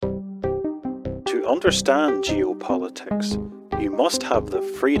To understand geopolitics, you must have the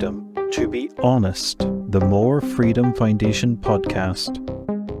freedom to be honest. The More Freedom Foundation podcast.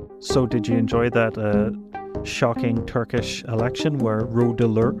 So did you enjoy that shocking Turkish election where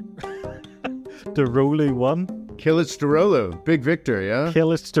Derolu won? Kılıçdaroğlu, big victory, yeah?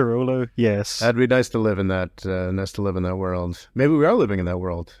 Kılıçdaroğlu, yes. That'd be nice to live in that. World. Maybe we are living in that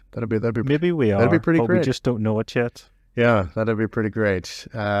world. That'd be. Maybe we are. That'd be pretty but great. We just don't know it yet. Yeah, that'd be pretty great.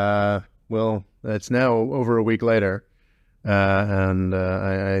 Well, it's now over a week later, and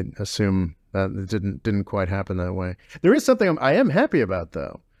I assume that it didn't quite happen that way. There is something I am happy about,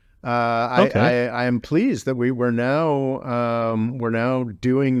 though. Okay. I am pleased that we're now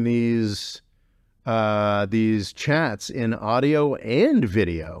doing these chats in audio and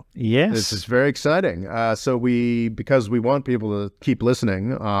video. Yes. This is very exciting. Because we want people to keep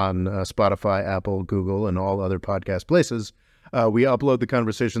listening on Spotify, Apple, Google, and all other podcast places, we upload the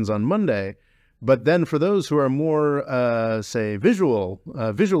conversations on Monday. But then for those who are more,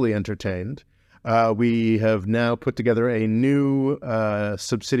 visually entertained, we have now put together a new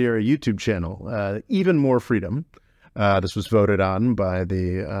subsidiary YouTube channel, Even More Freedom. This was voted on by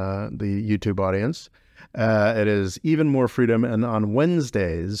the YouTube audience. It is Even More Freedom, and on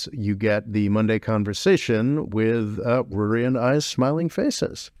Wednesdays you get the Monday conversation with Rory and I's smiling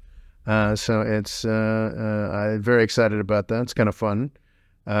faces. So it's I'm very excited about that. It's kind of fun.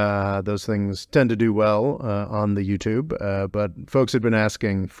 Those things tend to do well on the YouTube, but folks had been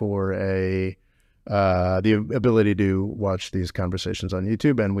asking for the ability to watch these conversations on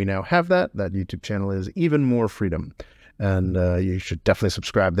YouTube, and we now have that. That YouTube channel is Even More Freedom, and you should definitely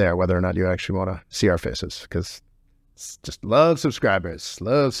subscribe there, whether or not you actually want to see our faces, because it's just love subscribers.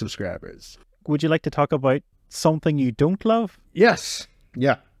 Would you like to talk about something you don't love? Yes.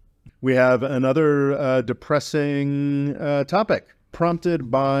 Yeah. We have another depressing topic, prompted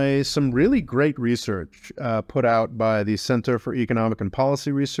by some really great research put out by the Center for Economic and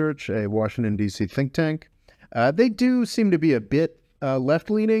Policy Research, a Washington, D.C. think tank. They do seem to be a bit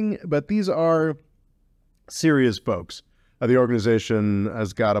left-leaning, but these are serious folks. The organization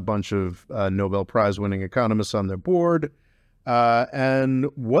has got a bunch of Nobel Prize-winning economists on their board, and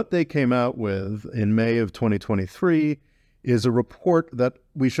what they came out with in May of 2023 is a report that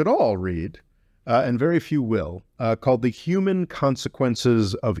we should all read, and very few will, called The Human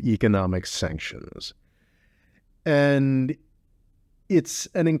Consequences of Economic Sanctions. And it's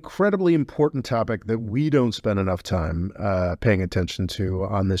an incredibly important topic that we don't spend enough time paying attention to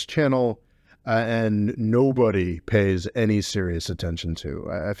on this channel, and nobody pays any serious attention to.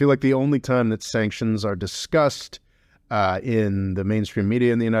 I feel like the only time that sanctions are discussed in the mainstream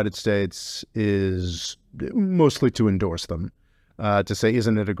media in the United States is mostly to endorse them. To say,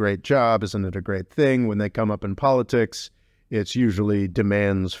 isn't it a great job? Isn't it a great thing? When they come up in politics, it's usually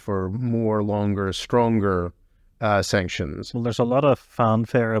demands for more, longer, stronger sanctions. Well, there's a lot of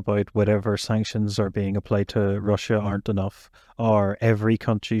fanfare about whatever sanctions are being applied to Russia aren't enough, or every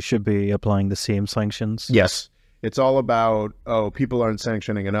country should be applying the same sanctions. Yes. It's all about, people aren't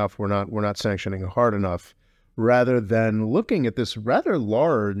sanctioning enough. We're not sanctioning hard enough, rather than looking at this rather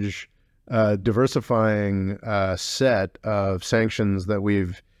large diversifying set of sanctions that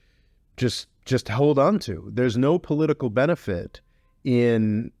we've just held on to. There's no political benefit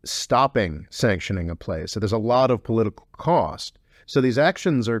in stopping sanctioning a place. So there's a lot of political cost. So these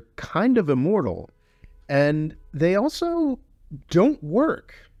actions are kind of immortal, and they also don't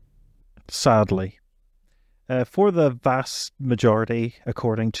work. Sadly. For the vast majority,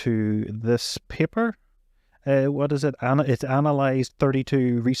 according to this paper, what is it? It's analyzed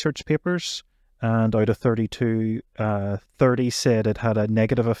 32 research papers, and out of 32, 30 said it had a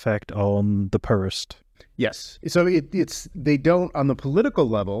negative effect on the poorest. Yes. So they don't, on the political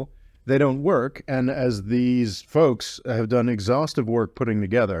level, they don't work. And as these folks have done exhaustive work putting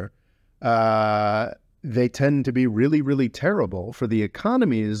together, they tend to be really, really terrible for the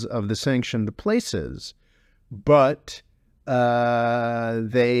economies of the sanctioned places. But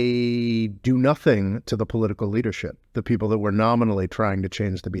they do nothing to the political leadership, the people that we're nominally trying to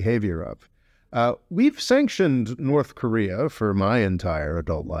change the behavior of. We've sanctioned North Korea for my entire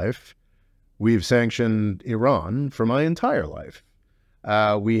adult life. We've sanctioned Iran for my entire life.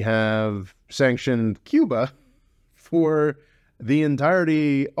 We have sanctioned Cuba for the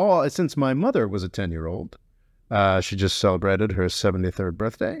entirety, since my mother was a 10-year-old. She just celebrated her 73rd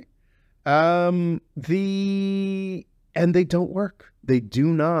birthday. And they don't work. They do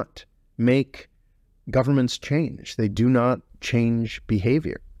not make governments change. They do not change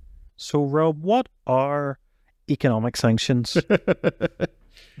behavior. So, Rob, what are economic sanctions?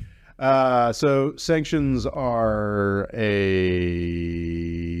 So sanctions are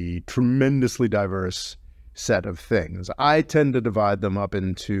a tremendously diverse set of things. I tend to divide them up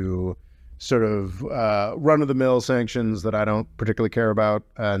into sort of run-of-the-mill sanctions that I don't particularly care about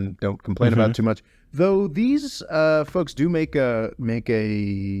and don't complain about too much. Though these folks do make a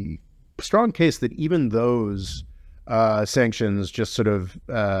strong case that even those sanctions just sort of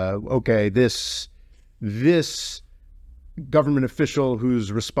okay, this government official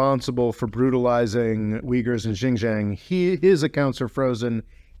who's responsible for brutalizing Uyghurs in Xinjiang, his accounts are frozen.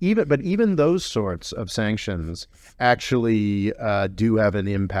 Even those sorts of sanctions actually do have an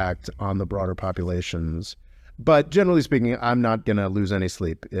impact on the broader populations. But generally speaking, I'm not going to lose any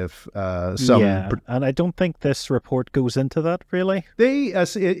sleep if and I don't think this report goes into that really. They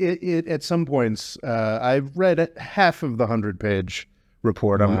at some points, I've read half of the 100-page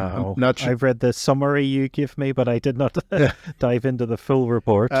report. Wow. I'm not sure. I've read the summary you give me, but I did not dive into the full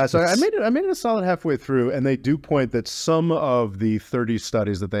report. So I made it a solid halfway through, and they do point that some of the 30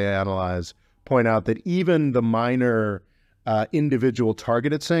 studies that they analyze point out that even the minor individual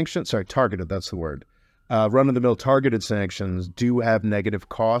targeted sanctions, that's the word, run-of-the-mill targeted sanctions do have negative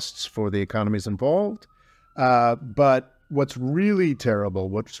costs for the economies involved. But what's really terrible,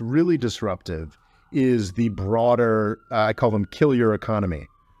 what's really disruptive is the broader, I call them kill your economy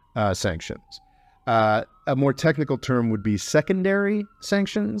sanctions. A more technical term would be secondary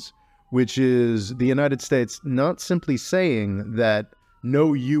sanctions, which is the United States not simply saying that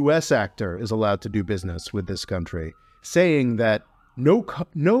no U.S. actor is allowed to do business with this country, saying that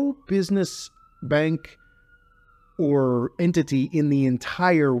no business, bank, or entity in the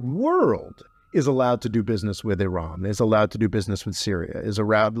entire world is allowed to do business with Iran, is allowed to do business with Syria, is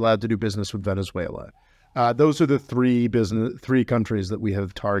allowed to do business with Venezuela. Those are the three countries that we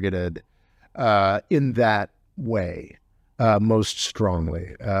have targeted in that way most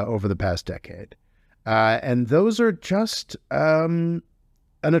strongly over the past decade. And those are just an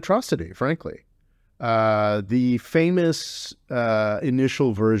atrocity, frankly. The famous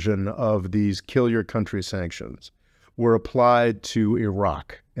initial version of these kill your country sanctions were applied to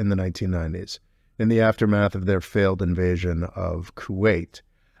Iraq in the 1990s in the aftermath of their failed invasion of Kuwait.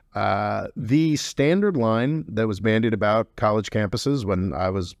 The standard line that was bandied about college campuses when I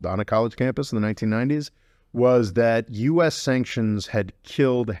was on a college campus in the 1990s was that U.S. sanctions had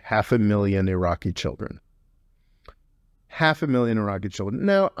killed 500,000 Iraqi children. 500,000 Iraqi children.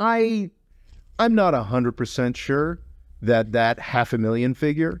 Now, I'm not 100% sure that 500,000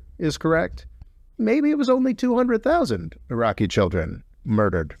 figure is correct. Maybe it was only 200,000 Iraqi children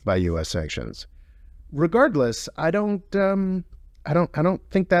murdered by U.S. sanctions. Regardless, I don't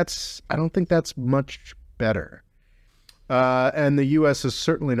think that's much better. And the U.S. has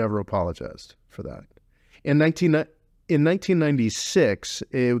certainly never apologized for that. In 1996,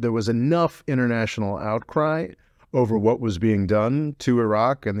 there was enough international outcry over what was being done to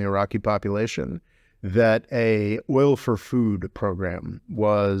Iraq and the Iraqi population that a oil for food program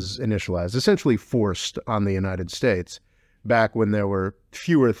was initialized, essentially forced on the United States back when there were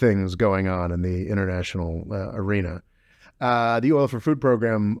fewer things going on in the international arena. The oil for food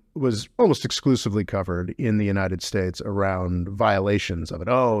program was almost exclusively covered in the United States around violations of it.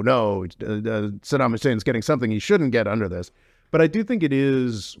 Oh, no, Saddam Hussein's getting something he shouldn't get under this. But I do think it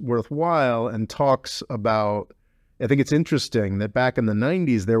is worthwhile and talks about, I think it's interesting that back in the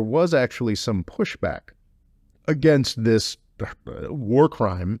 90s, there was actually some pushback against this war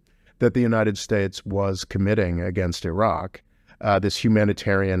crime that the United States was committing against Iraq, this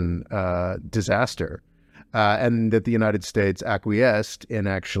humanitarian disaster. And that the United States acquiesced in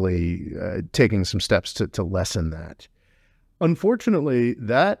actually taking some steps to lessen that. Unfortunately,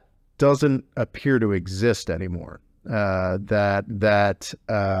 that doesn't appear to exist anymore. That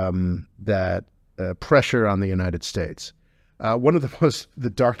pressure on the United States. One of the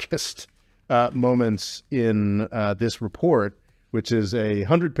darkest moments in this report, which is a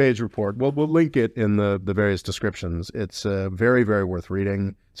 100-page report. We'll link it in the various descriptions. It's very, very worth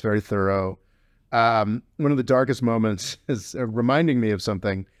reading. It's very thorough. One of the darkest moments is reminding me of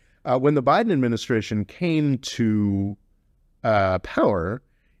something. When the Biden administration came to power,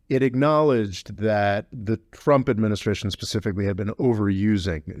 it acknowledged that the Trump administration specifically had been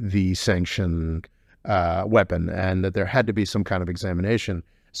overusing the sanction weapon and that there had to be some kind of examination.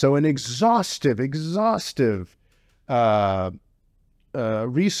 So an exhaustive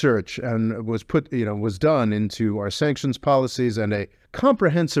research and was done into our sanctions policies, and a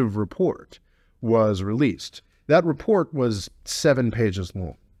comprehensive report was released. That report was 7 pages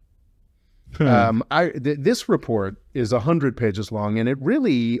long. This report is 100 pages long, and it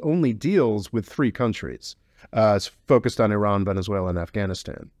really only deals with 3 countries. It's focused on Iran, Venezuela, and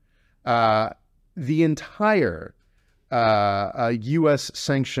Afghanistan. The entire a U.S.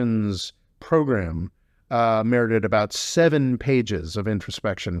 sanctions program merited about 7 pages of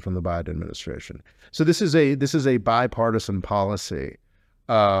introspection from the Biden administration. So this is a bipartisan policy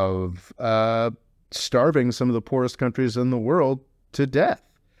of starving some of the poorest countries in the world to death.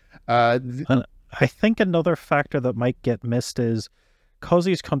 And I think another factor that might get missed is because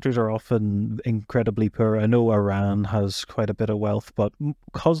these countries are often incredibly poor. I know Iran has quite a bit of wealth, but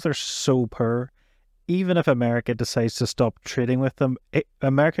because they're so poor, even if America decides to stop trading with them,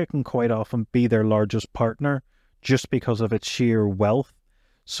 America can quite often be their largest partner just because of its sheer wealth.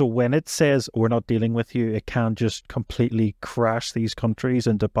 So when it says we're not dealing with you, it can just completely crash these countries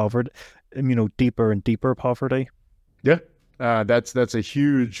into poverty, deeper and deeper poverty. Yeah, that's a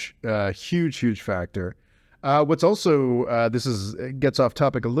huge factor. What's also gets off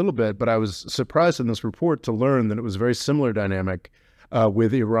topic a little bit, but I was surprised in this report to learn that it was a very similar dynamic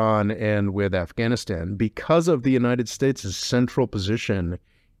with Iran and with Afghanistan because of the United States' central position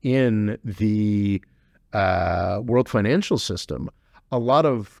in the world financial system. A lot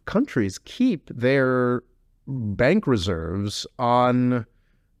of countries keep their bank reserves on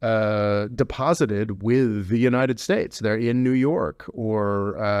deposited with the United States. They're in New York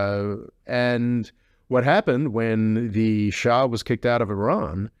and what happened when the Shah was kicked out of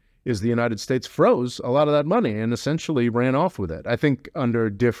Iran is the United States froze a lot of that money and essentially ran off with it. I think under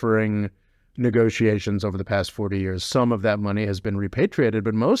differing negotiations over the past 40 years, some of that money has been repatriated,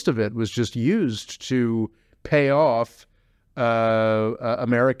 but most of it was just used to pay off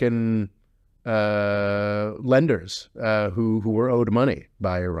American lenders who were owed money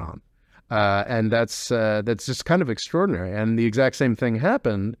by Iran. And that's just kind of extraordinary. And the exact same thing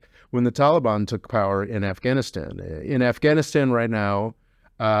happened when the Taliban took power in Afghanistan. In Afghanistan right now,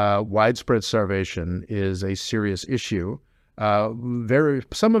 widespread starvation is a serious issue.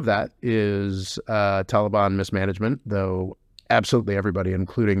 Some of that is Taliban mismanagement, though absolutely everybody,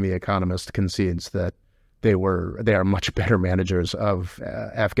 including The Economist, concedes that they are much better managers of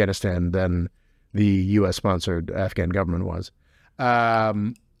Afghanistan than the U.S.-sponsored Afghan government was.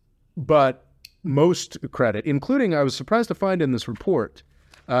 But most credit, including I was surprised to find in this report,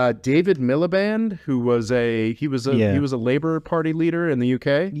 David Miliband, who was a Labour Party leader in the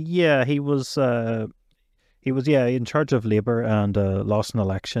UK. Yeah, he was in charge of Labour and lost an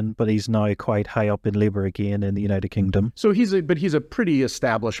election, but he's now quite high up in Labour again in the United Kingdom. So he's a pretty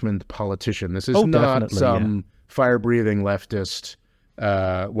establishment politician. This is not some fire-breathing leftist,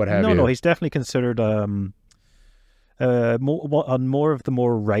 what have you. No, he's definitely considered on more of the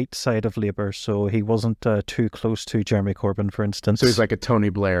more right side of Labour, so he wasn't too close to Jeremy Corbyn, for instance. So he's like a Tony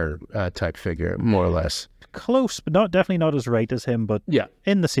Blair type figure, more or less. Close, but definitely not as right as him, but yeah,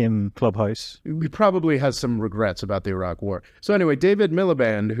 in the same clubhouse. He probably has some regrets about the Iraq War. So anyway, David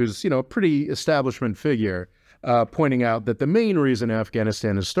Miliband, who's a pretty establishment figure, pointing out that the main reason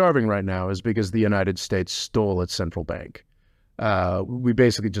Afghanistan is starving right now is because the United States stole its central bank. We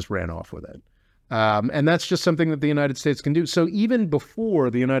basically just ran off with it. And that's just something that the United States can do. So even before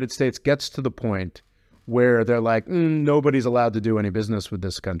the United States gets to the point where they're like, nobody's allowed to do any business with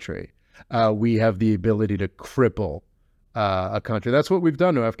this country, we have the ability to cripple a country. That's what we've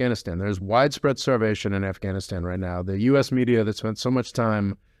done to Afghanistan. There's widespread starvation in Afghanistan right now. The U.S. media that spent so much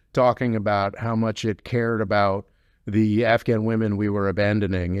time talking about how much it cared about the Afghan women we were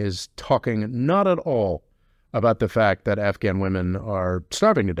abandoning is talking not at all about the fact that Afghan women are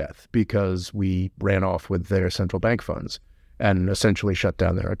starving to death because we ran off with their central bank funds and essentially shut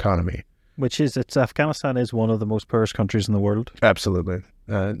down their economy. Afghanistan is one of the most poorest countries in the world. Absolutely.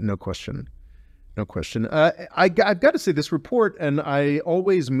 No question. No question. I've got to say this report, and I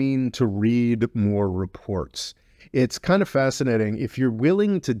always mean to read more reports. It's kind of fascinating. If you're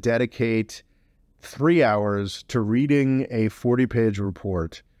willing to dedicate 3 hours to reading a 40-page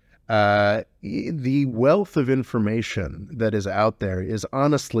report, the wealth of information that is out there is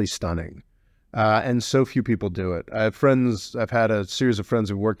honestly stunning. And so few people do it. I've had a series of friends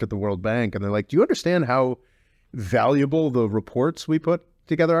who worked at the World Bank, and they're like, do you understand how valuable the reports we put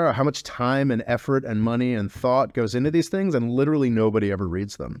together are? How much time and effort and money and thought goes into these things? And literally nobody ever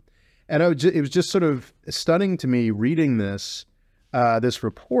reads them. And it was just sort of stunning to me reading this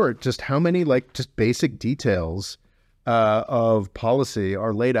report, just how many just basic details of policy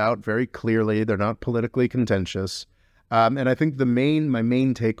are laid out very clearly. They're not politically contentious. And I think my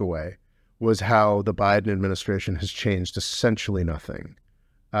main takeaway was how the Biden administration has changed essentially nothing.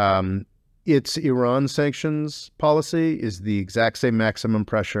 Its Iran sanctions policy is the exact same maximum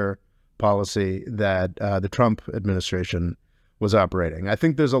pressure policy that the Trump administration was operating. I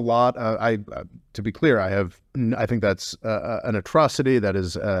think there's a lot. To be clear, I think that's an atrocity. That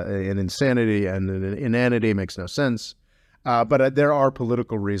is an insanity and an inanity. Makes no sense. But there are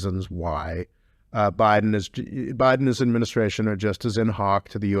political reasons why Biden's administration are just as in hoc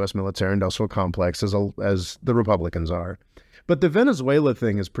to the U.S. military-industrial complex as the Republicans are. But the Venezuela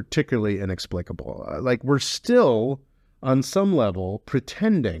thing is particularly inexplicable. Like, we're still, on some level,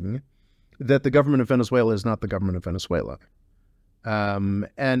 pretending that the government of Venezuela is not the government of Venezuela. And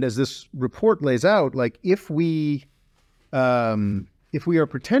as this report lays out, like, if we are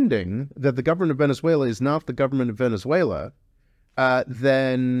pretending that the government of Venezuela is not the government of Venezuela,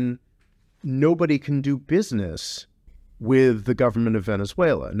 then nobody can do business with the government of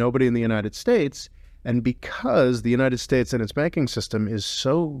Venezuela. Nobody in the United States. And because the United States and its banking system is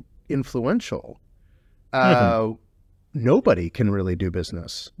so influential, nobody can really do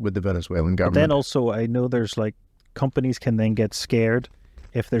business with the Venezuelan government. But then also, I know there's like companies can then get scared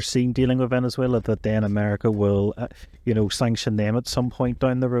if they're seen dealing with Venezuela, that then America will, sanction them at some point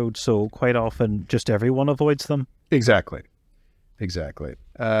down the road. So quite often, just everyone avoids them. Exactly.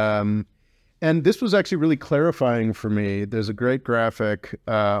 And this was actually really clarifying for me. There's a great graphic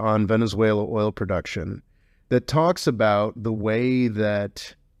on Venezuela oil production that talks about the way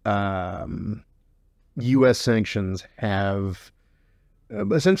that U.S. sanctions have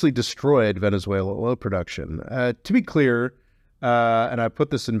essentially destroyed Venezuela oil production. To be clear, and I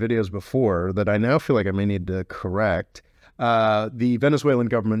put this in videos before that I now feel like I may need to correct, the Venezuelan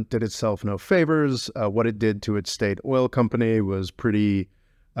government did itself no favors. What it did to its state oil company was pretty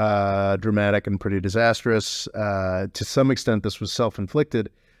dramatic and pretty disastrous. To some extent, this was self-inflicted.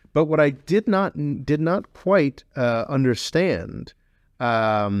 But what I did not quite understand,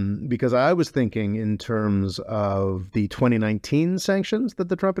 because I was thinking in terms of the 2019 sanctions that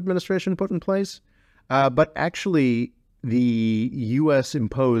the Trump administration put in place, but actually the U.S.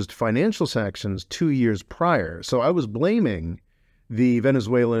 imposed financial sanctions 2 years prior. So I was blaming the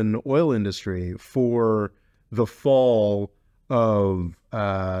Venezuelan oil industry for the fall of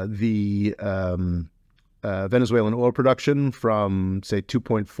the Venezuelan oil production from, say,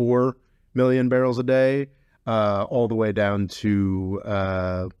 2.4 million barrels a day all the way down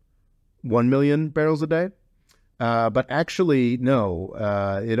to 1 million barrels a day. But actually,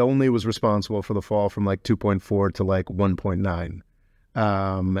 no, it only was responsible for the fall from like 2.4 to like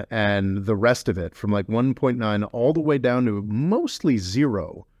 1.9. And the rest of it from like 1.9 all the way down to mostly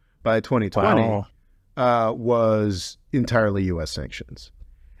zero by 2020. Wow. Was entirely U.S. sanctions.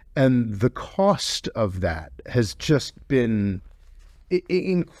 And the cost of that has just been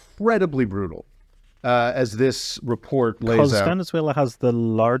incredibly brutal, as this report lays out. Because Venezuela has the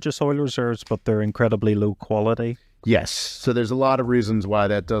largest oil reserves, but they're incredibly low quality. Yes. So there's a lot of reasons why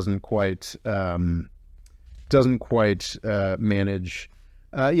that doesn't quite manage.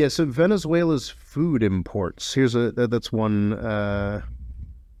 So Venezuela's food imports. That's one...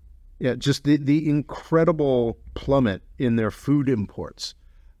 just the incredible plummet in their food imports.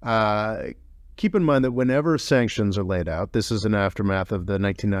 Keep in mind that whenever sanctions are laid out, this is an aftermath of the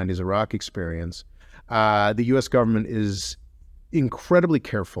 1990s Iraq experience, the U.S. government is incredibly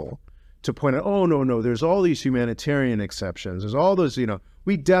careful to point out, oh, no, there's all these humanitarian exceptions. There's all those,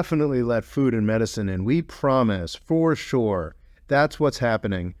 we definitely let food and medicine in. We promise, for sure. That's what's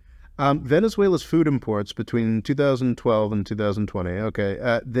happening. Venezuela's food imports between 2012 and 2020,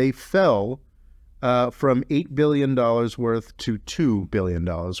 they fell from $8 billion worth to $2 billion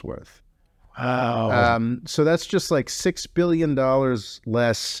worth. Wow. So that's just like $6 billion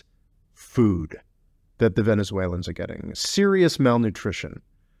less food that the Venezuelans are getting. Serious malnutrition.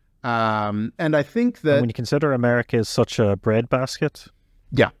 And I think that... And when you consider America is such a breadbasket.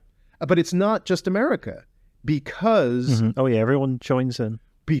 Yeah. But it's not just America, because... Mm-hmm. Oh, yeah, everyone joins in.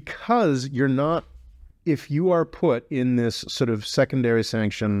 Because you're not, if you are put in this sort of secondary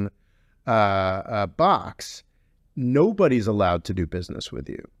sanction box, nobody's allowed to do business with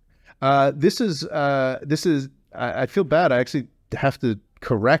you. This is, I feel bad. I actually have to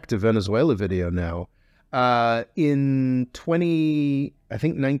correct a Venezuela video now. In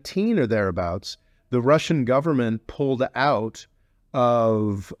 2019 or thereabouts, the Russian government pulled out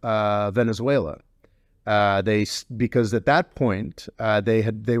of Venezuela. Because at that point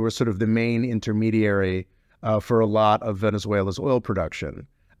they were sort of the main intermediary for a lot of Venezuela's oil production.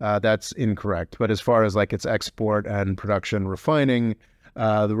 That's incorrect. But as far as like its export and production refining,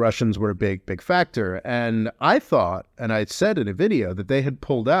 the Russians were a big factor. And I thought, and I said in a video, that they had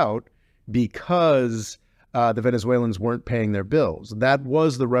pulled out because the Venezuelans weren't paying their bills. That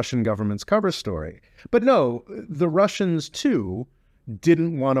was the Russian government's cover story. But no, the Russians too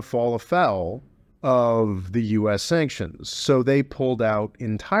didn't want to fall afoul of the U.S. sanctions. So they pulled out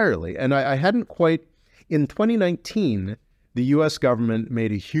entirely. And I hadn't quite, in 2019, the U.S. government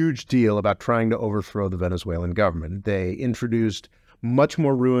made a huge deal about trying to overthrow the Venezuelan government. They introduced much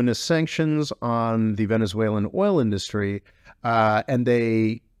more ruinous sanctions on the Venezuelan oil industry, and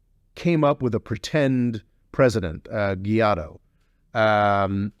they came up with a pretend president, Guaido.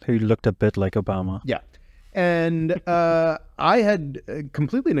 Who looked a bit like Obama. Yeah. And I had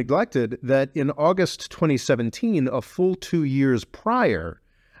completely neglected that in August 2017, a full 2 years prior,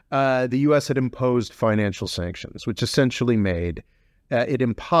 the U.S. had imposed financial sanctions, which essentially made it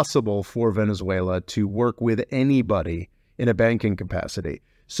impossible for Venezuela to work with anybody in a banking capacity.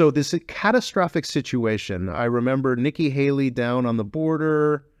 So this catastrophic situation, I remember Nikki Haley down on the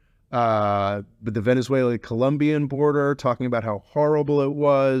border, the Venezuela-Colombian border, talking about how horrible it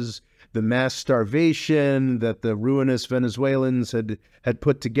was, the mass starvation that the ruinous Venezuelans had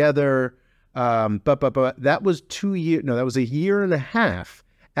put together. That was 2 years, no, that was a year and a half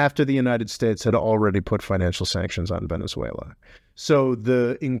after the United States had already put financial sanctions on Venezuela. So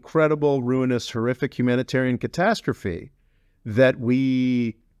the incredible, ruinous, horrific humanitarian catastrophe that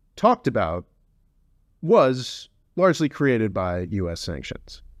we talked about was largely created by U.S.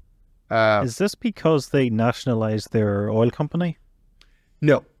 sanctions. Is this because they nationalized their oil company?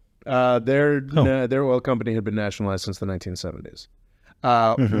 No. Their oil company had been nationalized since the 1970s.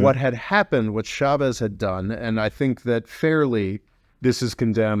 What had happened, what Chavez had done, and I think that fairly this is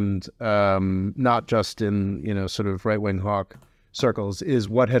condemned not just in sort of right-wing hawk circles, is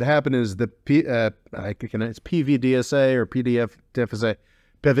what had happened is it's PVDSA or PDFSA,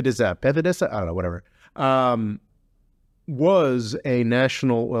 PVDSA, I don't know, whatever, was a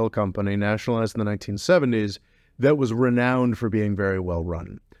national oil company nationalized in the 1970s that was renowned for being very well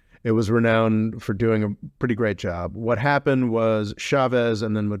run. It was renowned for doing a pretty great job. What happened was Chavez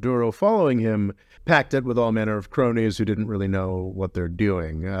and then Maduro following him packed it with all manner of cronies who didn't really know what they're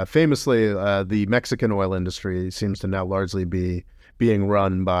doing. Famously, the Mexican oil industry seems to now largely be being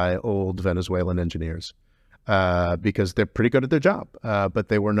run by old Venezuelan engineers because they're pretty good at their job, but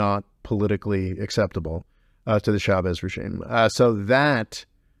they were not politically acceptable to the Chavez regime. So that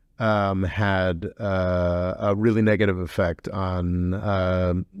had a really negative effect on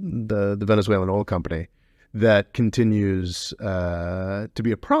the Venezuelan oil company that continues to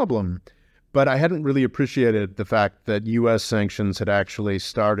be a problem. But I hadn't really appreciated the fact that U.S. sanctions had actually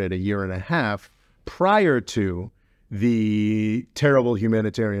started a year and a half prior to the terrible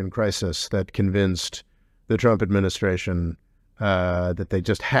humanitarian crisis that convinced the Trump administration that they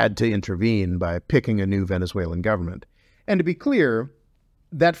just had to intervene by picking a new Venezuelan government. And to be clear,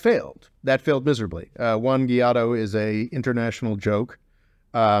 that failed. That failed miserably. Juan Guaido is a international joke.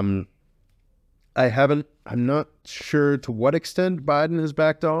 I'm not sure to what extent Biden has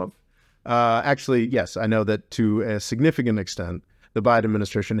backed off. Actually, yes, I know that to a significant extent, the Biden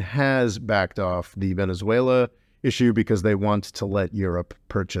administration has backed off the Venezuela issue because they want to let Europe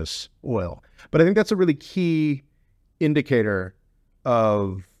purchase oil. But I think that's a really key indicator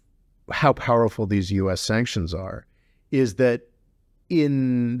of how powerful these U.S. sanctions are, is that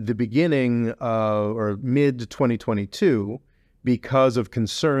in the beginning or mid-2022, because of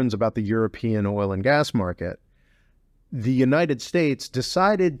concerns about the European oil and gas market, the United States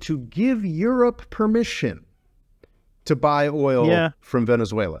decided to give Europe permission to buy oil from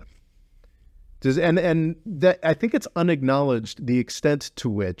Venezuela. And that, I think it's unacknowledged the extent to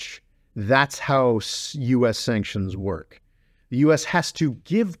which that's how U.S. sanctions work. The U.S. has to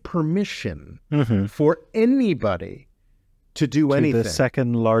give permission for anybody to do anything. The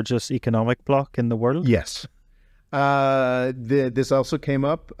second largest economic bloc in the world? Yes. This also came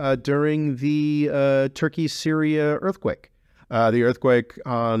up during the Turkey-Syria earthquake. The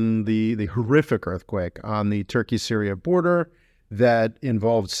horrific earthquake on the Turkey-Syria border that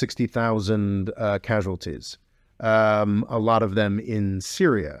involved 60,000 casualties, a lot of them in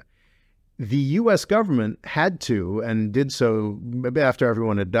Syria. The U.S. government had to, and did so after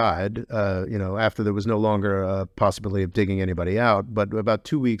everyone had died, after there was no longer a possibility of digging anybody out. But about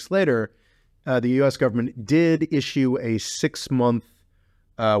 2 weeks later, the U.S. government did issue a 6-month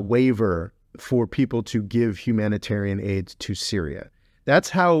waiver for people to give humanitarian aid to Syria. That's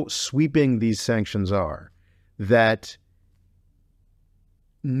how sweeping these sanctions are, that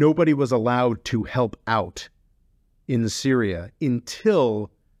nobody was allowed to help out in Syria until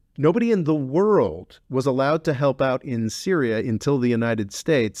nobody in the world was allowed to help out in Syria until the United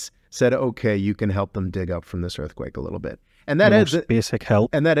States said, okay, you can help them dig up from this earthquake a little bit. And that ends basic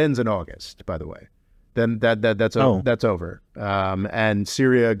help. And that ends in August, by the way. Then that's over. And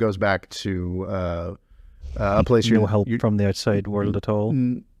Syria goes back to a place no help from the outside world at all.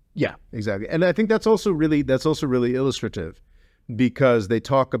 Yeah, exactly. And I think that's also really illustrative, because they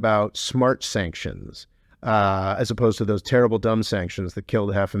talk about smart sanctions. as opposed to those terrible dumb sanctions that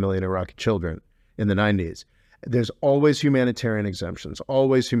killed 500,000 Iraqi children in the 90s. There's always humanitarian exemptions,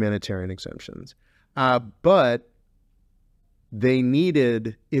 always humanitarian exemptions. But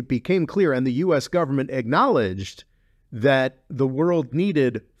it became clear, and the U.S. government acknowledged that the world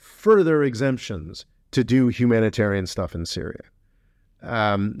needed further exemptions to do humanitarian stuff in Syria.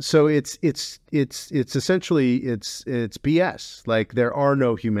 So it's essentially it's BS. Like, there are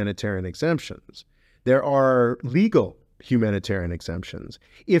no humanitarian exemptions. There are legal humanitarian exemptions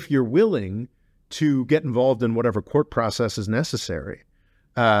if you're willing to get involved in whatever court process is necessary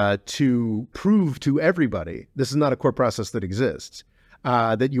to prove to everybody, this is not a court process that exists,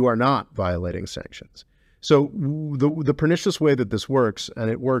 that you are not violating sanctions. So the pernicious way that this works, and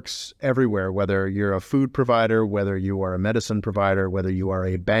it works everywhere, whether you're a food provider, whether you are a medicine provider, whether you are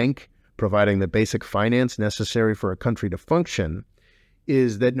a bank providing the basic finance necessary for a country to function,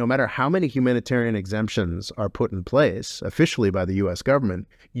 is that no matter how many humanitarian exemptions are put in place officially by the U.S. government,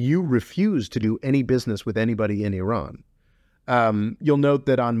 you refuse to do any business with anybody in Iran. You'll note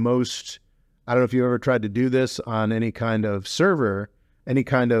that on most, I don't know if you ever tried to do this on any kind of server, any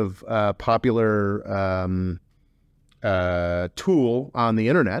kind of popular tool on the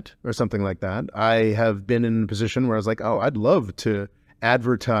internet or something like that. I have been in a position where I was like, oh, I'd love to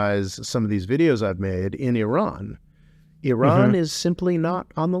advertise some of these videos I've made in Iran. Iran is simply not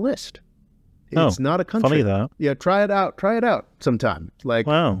on the list. It's not a country. Funny that. Yeah, try it out sometime. Like,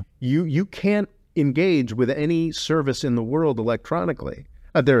 wow. You can't engage with any service in the world electronically.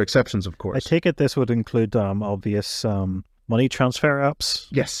 There are exceptions, of course. I take it this would include obvious money transfer apps?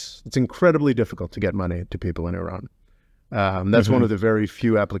 Yes. It's incredibly difficult to get money to people in Iran. That's one of the very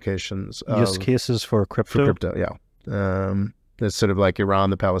few applications. Use cases for crypto? For crypto, yeah. It's sort of like Iran,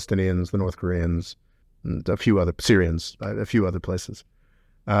 the Palestinians, the North Koreans, and a few other Syrians, a few other places.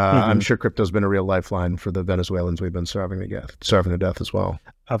 I'm sure crypto's been a real lifeline for the Venezuelans we've been starving to death as well.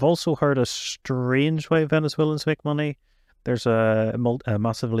 I've also heard a strange way Venezuelans make money. There's a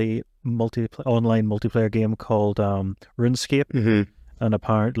massively online multiplayer game called RuneScape, and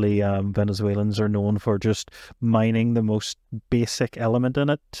apparently Venezuelans are known for just mining the most basic element in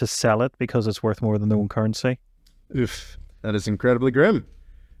it to sell it because it's worth more than their own currency. Oof, that is incredibly grim.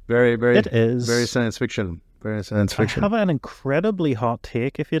 Very, very, it is. Very science fiction. Very science fiction. I have an incredibly hot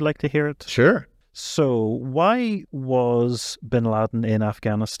take if you'd like to hear it. Sure. So, why was bin Laden in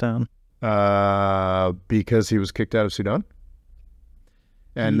Afghanistan? Because he was kicked out of Sudan?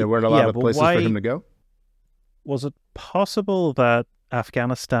 And there weren't a lot of places for him to go? Was it possible that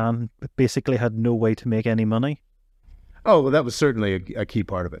Afghanistan basically had no way to make any money? Oh, well, that was certainly a key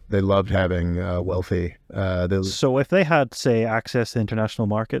part of it. They loved having wealthy... So if they had, say, access to international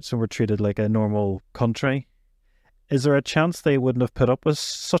markets and were treated like a normal country, is there a chance they wouldn't have put up with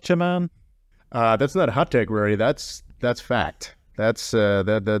such a man? That's not a hot take, Rory. That's fact. That's the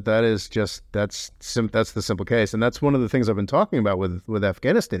simple case, and that's one of the things I've been talking about with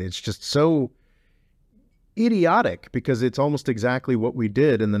Afghanistan. It's just so idiotic because it's almost exactly what we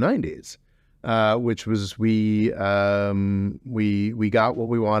did in the 90s, which was we got what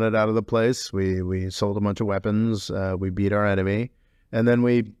we wanted out of the place. We sold a bunch of weapons. We beat our enemy, and then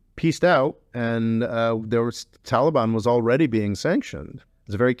we pieced out. And Taliban was already being sanctioned.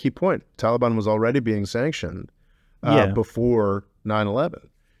 It's a very key point. Taliban was already being sanctioned before 9/11.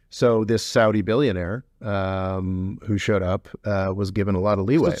 So this Saudi billionaire who showed up was given a lot of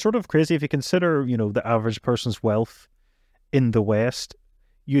leeway. So it's sort of crazy if you consider, the average person's wealth in the West.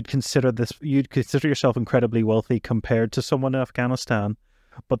 You'd consider yourself incredibly wealthy compared to someone in Afghanistan,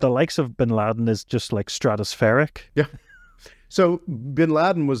 but the likes of bin Laden is just like stratospheric. Yeah. So bin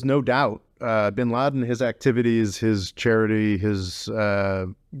Laden was no doubt. Bin Laden, his activities, his charity, his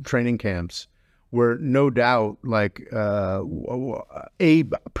training camps were no doubt like a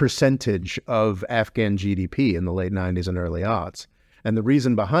percentage of Afghan GDP in the late 90s and early aughts. And the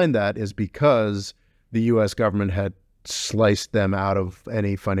reason behind that is because the U.S. government had sliced them out of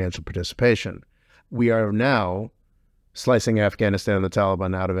any financial participation. We are now slicing Afghanistan and the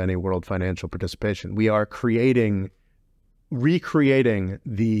Taliban out of any world financial participation. We are recreating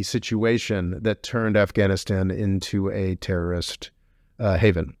the situation that turned Afghanistan into a terrorist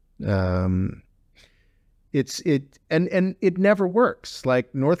haven. It never works.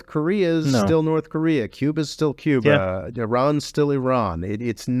 Like North Korea is still North Korea, Cuba's still Cuba, Iran's still Iran.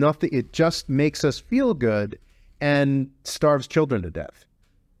 It's nothing. It just makes us feel good and starves children to death.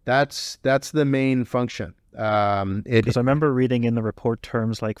 That's the main function. Because I remember reading in the report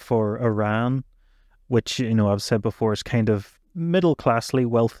terms like for Iran, which I've said before is kind of middle classly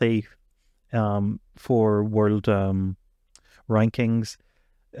wealthy for world rankings.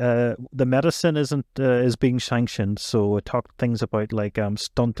 The medicine isn't is being sanctioned, so it talked things about like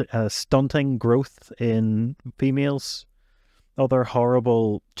stunting growth in females. Other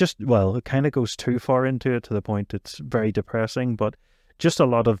horrible, just well, it kind of goes too far into it to the point it's very depressing. But just a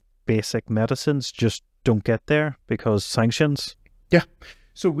lot of basic medicines just don't get there because sanctions. Yeah.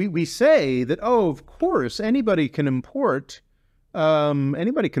 So we say that, oh, of course, anybody can import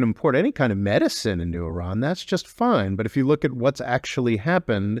any kind of medicine into Iran. That's just fine. But if you look at what's actually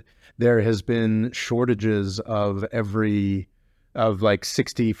happened, there has been shortages of like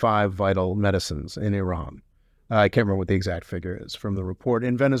 65 vital medicines in Iran. I can't remember what the exact figure is from the report.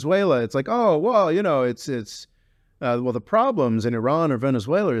 In Venezuela, it's like, oh, well, well, the problems in Iran or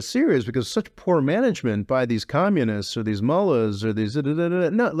Venezuela are serious because of such poor management by these communists or these mullahs or these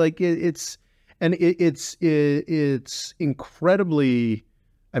no, like it's incredibly.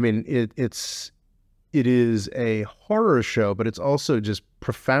 I mean, it is a horror show, but it's also just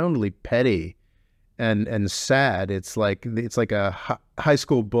profoundly petty and sad. It's like a high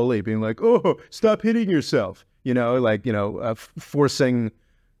school bully being like, "Oh, stop hitting yourself," forcing.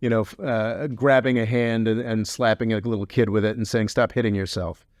 Grabbing a hand and slapping a little kid with it and saying, "Stop hitting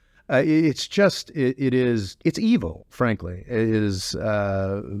yourself." It's evil, frankly. It is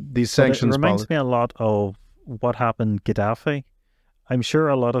these sanctions. It reminds me a lot of what happened Gaddafi. I'm sure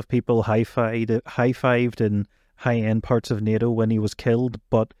a lot of people high-fived in high-end parts of NATO when he was killed,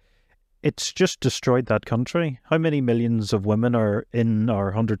 but it's just destroyed that country. How many millions of women are in,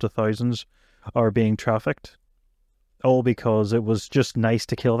 or hundreds of thousands, are being trafficked? All because it was just nice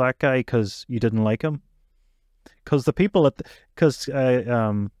to kill that guy because you didn't like him. Because the people because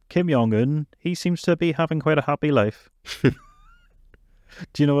Kim Jong-un, he seems to be having quite a happy life. Do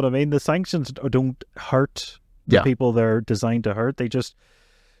you know what I mean? The sanctions don't hurt the people they're designed to hurt. They just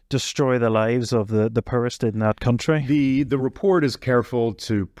destroy the lives of the poorest in that country. The report is careful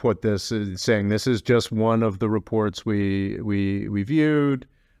to put this, saying this is just one of the reports we viewed.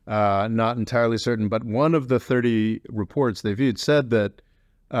 Not entirely certain, but one of the 30 reports they viewed said that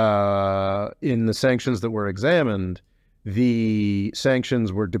in the sanctions that were examined, the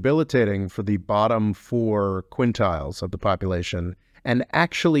sanctions were debilitating for the bottom 4 quintiles of the population and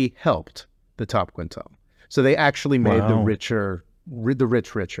actually helped the top quintile. So they actually made the rich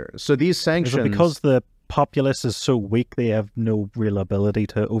richer. So these sanctions... Is it because the populace is so weak they have no real ability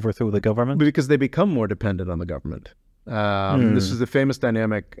to overthrow the government? Because they become more dependent on the government. This is the famous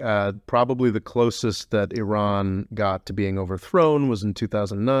dynamic. Probably the closest that Iran got to being overthrown was in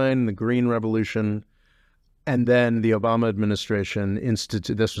 2009, the Green Revolution. And then the Obama administration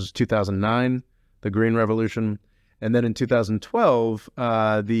this was 2009, the Green Revolution. And then in 2012,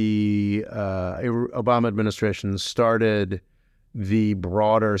 the Obama administration started the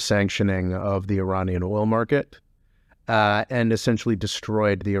broader sanctioning of the Iranian oil market and essentially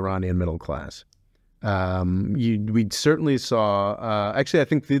destroyed the Iranian middle class. We certainly saw, actually, I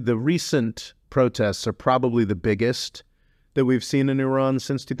think the recent protests are probably the biggest that we've seen in Iran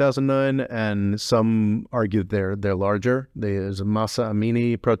since 2009, and some argue they're larger. There's Masa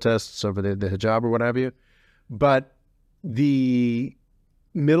Amini protests over the hijab or what have you. But the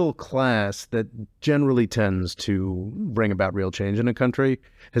middle class that generally tends to bring about real change in a country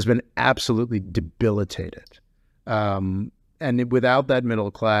has been absolutely debilitated. And without that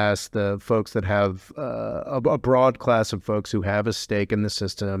middle class, the folks that have a broad class of folks who have a stake in the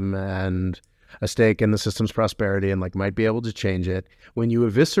system and a stake in the system's prosperity and might be able to change it, when you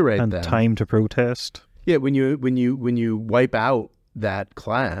eviscerate them, and time to protest. Yeah, when you wipe out that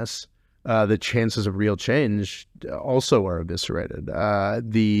class, the chances of real change also are eviscerated.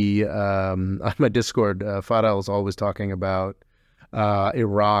 On my Discord, Fadel is always talking about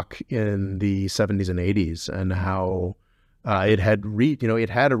Iraq in the 70s and 80s and how it had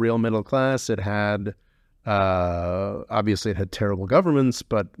a real middle class. It had obviously it had terrible governments,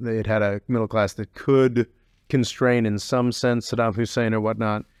 but it had a middle class that could constrain in some sense Saddam Hussein or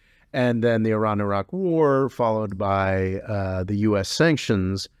whatnot. And then the Iran-Iraq War, followed by the U.S.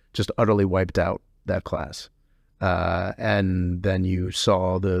 sanctions, just utterly wiped out that class. And then you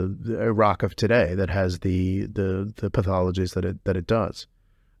saw the Iraq of today that has the pathologies that it does,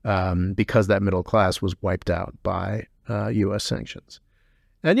 because that middle class was wiped out by U.S. sanctions.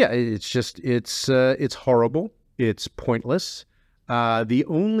 And yeah, it's horrible. It's pointless. The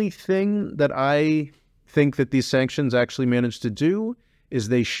only thing that I think that these sanctions actually managed to do is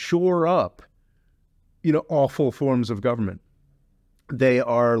they shore up, awful forms of government. They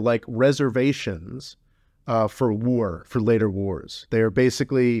are like reservations for war, for later wars. They are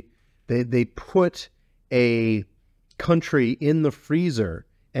basically, they put a country in the freezer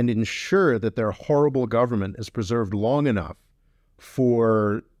and ensure that their horrible government is preserved long enough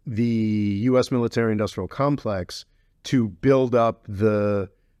for the U.S. military-industrial complex to build up the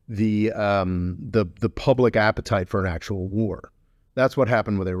public appetite for an actual war. That's what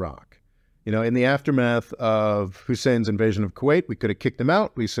happened with Iraq. In the aftermath of Hussein's invasion of Kuwait, we could have kicked him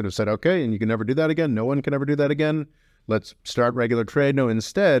out. We sort of said, okay, and you can never do that again. No one can ever do that again. Let's start regular trade. No,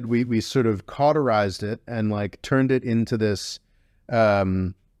 instead, we sort of cauterized it and turned it into this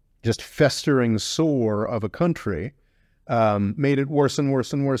just festering sore of a country, made it worse and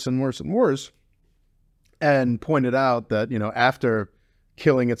worse and worse and worse and worse, and pointed out that, after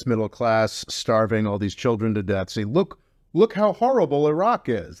killing its middle class, starving all these children to death, see, look how horrible Iraq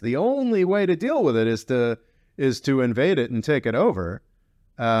is. The only way to deal with it is to invade it and take it over.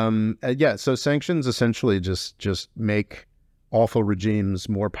 So sanctions essentially just make awful regimes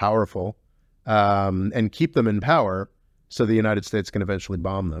more powerful, and keep them in power so the United States can eventually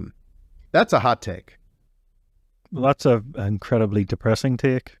bomb them. That's a hot take. Well, that's an incredibly depressing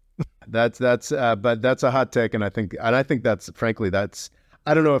take. But that's a hot take, and I think that's, frankly,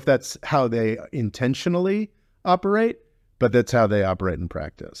 I don't know if that's how they intentionally operate, but that's how they operate in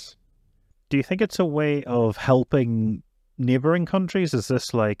practice. Do you think it's a way of helping neighboring countries? Is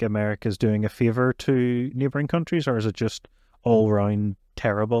this like America's doing a favor to neighboring countries, or is it just all around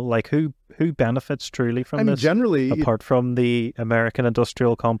terrible? Like, who benefits truly from this? Generally, apart from the American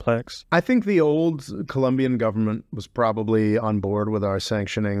industrial complex? I think the old Colombian government was probably on board with our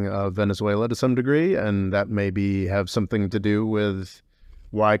sanctioning of Venezuela to some degree, and that maybe have something to do with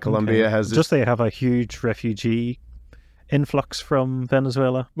why Colombia has this... Just they have a huge refugee influx from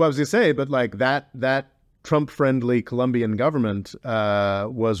Venezuela. Well, I was going to say, but that Trump-friendly Colombian government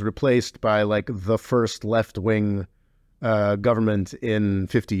was replaced by the first left-wing government in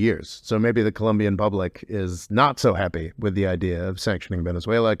 50 years. So maybe the Colombian public is not so happy with the idea of sanctioning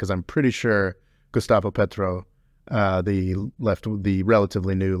Venezuela, because I'm pretty sure Gustavo Petro, the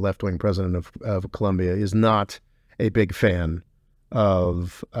relatively new left-wing president of Colombia, is not a big fan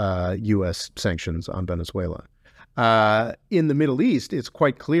of U.S. sanctions on Venezuela. In the Middle East, it's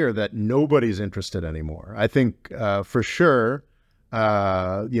quite clear that nobody's interested anymore. I think for sure,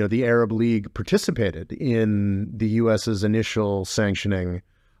 the Arab League participated in the U.S.'s initial sanctioning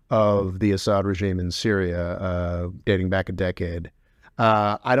of the Assad regime in Syria, dating back a decade.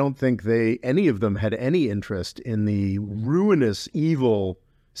 I don't think any of them had any interest in the ruinous, evil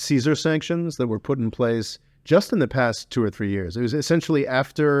Caesar sanctions that were put in place just in the past 2 or 3 years. It was essentially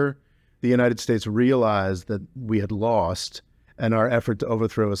after the United States realized that we had lost and our effort to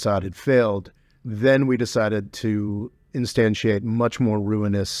overthrow Assad had failed, then we decided to instantiate much more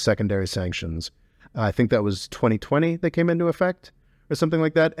ruinous secondary sanctions. I think that was 2020 that came into effect or something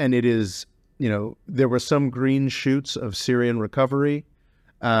like that. And it is, there were some green shoots of Syrian recovery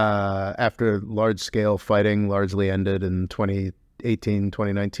after large-scale fighting largely ended in 2018,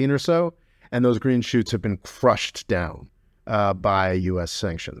 2019 or so. And those green shoots have been crushed down by U.S.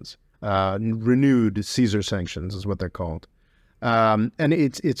 sanctions. Renewed Caesar sanctions is what they're called. And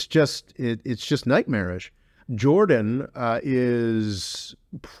it's just nightmarish. Jordan is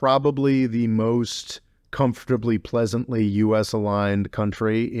probably the most comfortably, pleasantly U.S.-aligned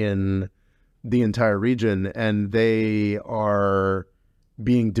country in the entire region, and they are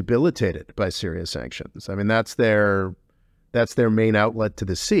being debilitated by Syria sanctions. I mean, that's their main outlet to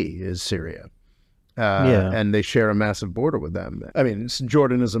the sea is Syria. And they share a massive border with them. I mean,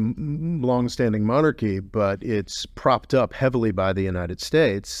 Jordan is a long-standing monarchy, but it's propped up heavily by the United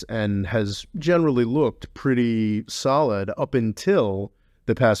States and has generally looked pretty solid up until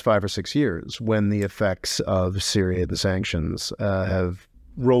the past 5 or 6 years, when the effects of Syria, the sanctions, have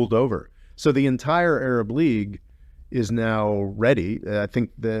rolled over. So the entire Arab League is now ready. I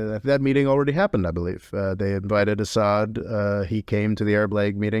think that meeting already happened, I believe. They invited Assad. He came to the Arab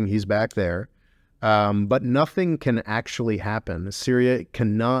League meeting. He's back there. But nothing can actually happen. Syria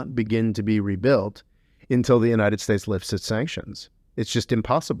cannot begin to be rebuilt until the United States lifts its sanctions. It's just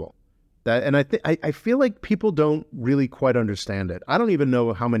impossible. I feel like people don't really quite understand it. I don't even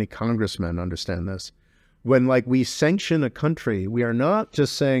know how many congressmen understand this. When we sanction a country, we are not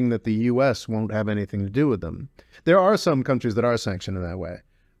just saying that the U.S. won't have anything to do with them. There are some countries that are sanctioned in that way.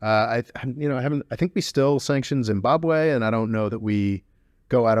 I think we still sanction Zimbabwe, and I don't know that we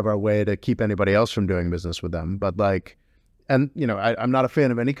go out of our way to keep anybody else from doing business with them. But I'm not a fan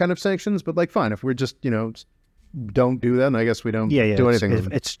of any kind of sanctions, but fine, if we're just, don't do that, and I guess we don't do anything. If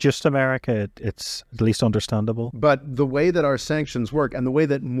it's just America, it's at least understandable. But the way that our sanctions work, and the way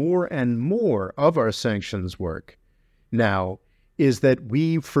that more and more of our sanctions work now, is that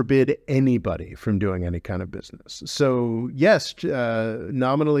we forbid anybody from doing any kind of business. So yes,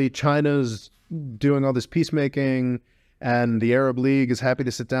 nominally China's doing all this peacemaking, and the Arab League is happy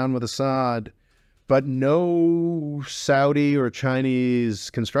to sit down with Assad, but no Saudi or Chinese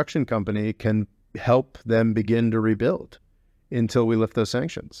construction company can help them begin to rebuild until we lift those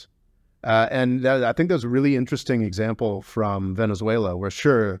sanctions. I think that's a really interesting example from Venezuela, where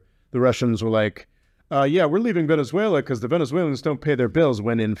sure, the Russians were like, yeah, we're leaving Venezuela because the Venezuelans don't pay their bills,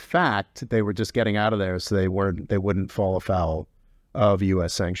 when in fact they were just getting out of there so they wouldn't fall afoul of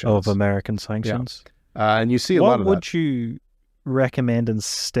U.S. sanctions. Of American sanctions. Yeah. And you see a lot of that. What would you recommend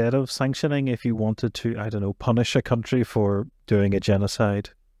instead of sanctioning if you wanted to, I don't know, punish a country for doing a genocide?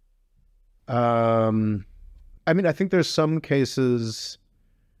 I mean, I think there's some cases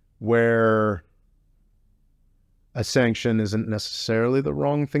where a sanction isn't necessarily the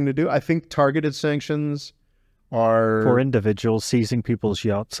wrong thing to do. I think targeted sanctions are... For individuals, seizing people's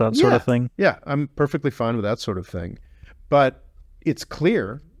yachts, that sort of thing? Yeah, I'm perfectly fine with that sort of thing. But it's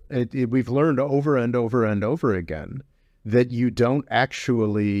clear, we've learned over and over and over again, that you don't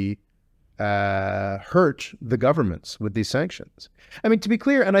actually hurt the governments with these sanctions. I mean, to be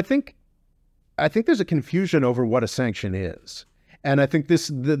clear, and I think there's a confusion over what a sanction is. And I think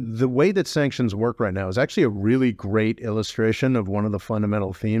the way that sanctions work right now is actually a really great illustration of one of the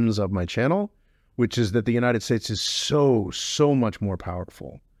fundamental themes of my channel, which is that the United States is so much more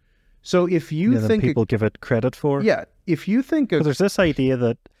powerful. So if you think people give it credit for, if you think there's this idea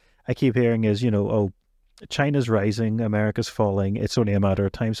that I keep hearing is, China's rising, America's falling, it's only a matter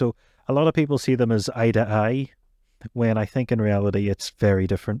of time. So a lot of people see them as eye to eye, when I think in reality it's very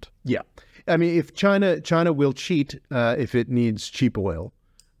different. Yeah. I mean, if China will cheat if it needs cheap oil,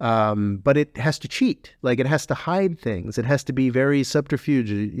 but it has to cheat. Like, it has to hide things. It has to be very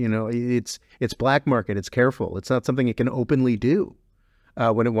subterfuge. It's black market. It's careful. It's not something it can openly do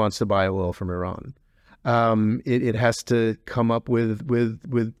when it wants to buy oil from Iran. It has to come up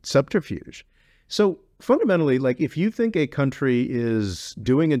with subterfuge. So fundamentally, like, if you think a country is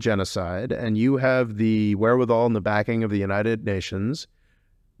doing a genocide and you have the wherewithal and the backing of the United Nations,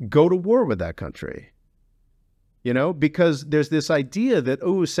 go to war with that country. Because there's this idea that,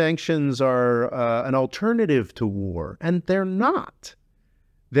 sanctions are an alternative to war, and they're not.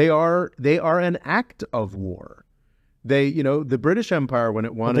 They are an act of war. The British Empire, when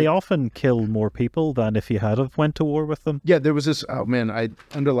it wanted... They often kill more people than if you had have went to war with them. Yeah, there was this... Oh, man, I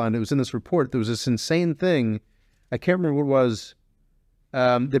underlined it. It was in this report. There was this insane thing. I can't remember what it was.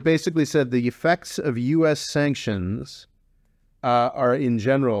 That basically said the effects of U.S. sanctions are, in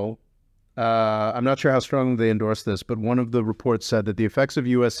general... I'm not sure how strongly they endorse this, but one of the reports said that the effects of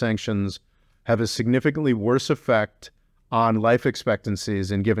U.S. sanctions have a significantly worse effect on life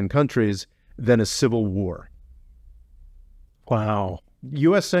expectancies in given countries than a civil war. Wow.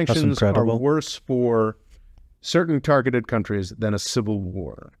 U.S. sanctions are worse for certain targeted countries than a civil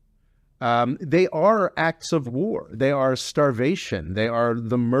war. They are acts of war. They are starvation. They are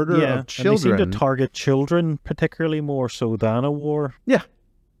the murder of children. And they seem to target children particularly more so than a war. Yeah.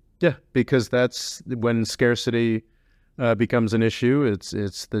 Yeah, because that's when scarcity becomes an issue.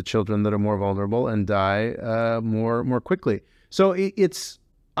 It's the children that are more vulnerable and die more quickly. So it's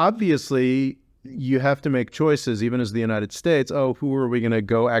obviously... you have to make choices, even as the United States. Who are we going to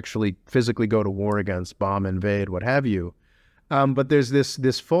go actually physically go to war against, bomb, invade, what have you? But there's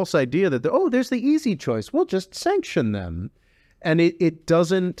this false idea that, there's the easy choice. We'll just sanction them. And it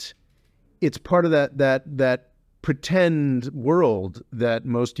doesn't, it's part of that pretend world that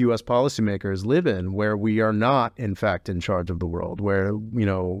most U.S. policymakers live in, where we are not, in fact, in charge of the world, where,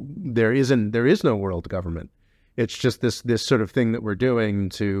 there is no world government. It's just this sort of thing that we're doing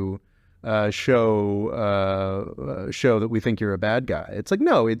to... show that we think you're a bad guy. It's like,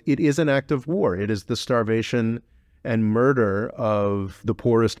 no, it is an act of war. It is the starvation and murder of the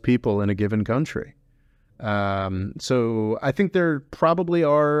poorest people in a given country. So I think there probably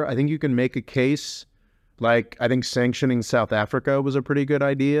are, I think you can make a case, like, I think sanctioning South Africa was a pretty good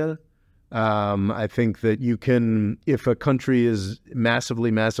idea. I think that you can, if a country is massively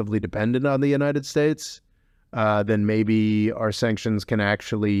dependent on the United States, then maybe our sanctions can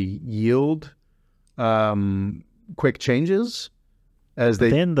actually yield quick changes.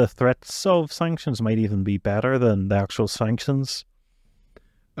 Then the threats of sanctions might even be better than the actual sanctions.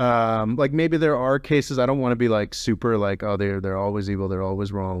 Like, maybe there are cases, I don't want to be like super like, they're always evil, they're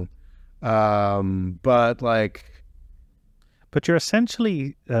always wrong. But you're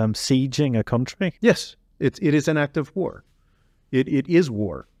essentially sieging a country. Yes, it is an act of war. It is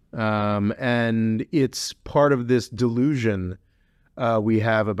war. And it's part of this delusion we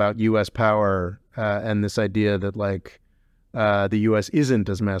have about U.S. power and this idea that the U.S. isn't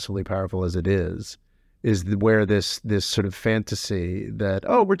as massively powerful as it is where this sort of fantasy that,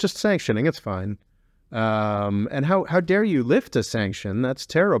 we're just sanctioning, it's fine. And how dare you lift a sanction? That's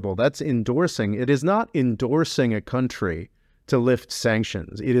terrible. That's endorsing. It is not endorsing a country to lift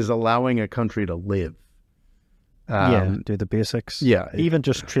sanctions. It is allowing a country to live. Do the basics. Yeah. Even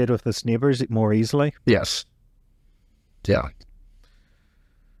just trade with its neighbors more easily. Yes. Yeah.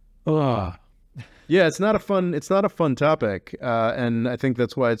 Oh. Yeah, it's not a fun topic. And I think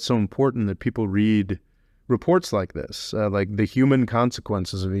that's why it's so important that people read reports like this, like the human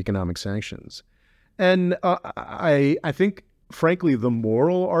consequences of economic sanctions. And I think, frankly, the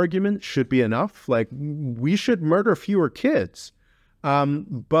moral argument should be enough. Like, we should murder fewer kids.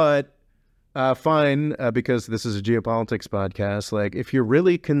 But fine, because this is a geopolitics podcast. Like, if you're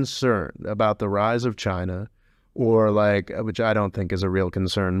really concerned about the rise of China, or like, which I don't think is a real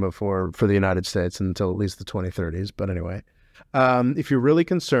concern for the United States until at least the 2030s. But anyway, if you're really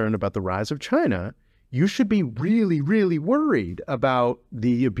concerned about the rise of China, you should be really, really worried about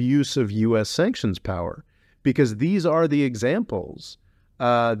the abuse of U.S. sanctions power, because these are the examples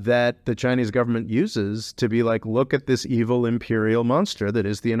that the Chinese government uses to be like, look at this evil imperial monster that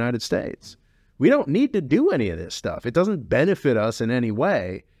is the United States. We don't need to do any of this stuff. It doesn't benefit us in any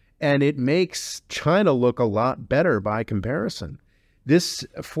way, and it makes China look a lot better by comparison. This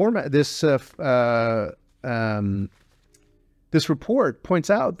report points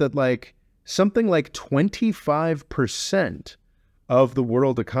out that like something like 25% of the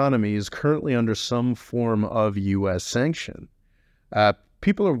world economy is currently under some form of U.S. sanction.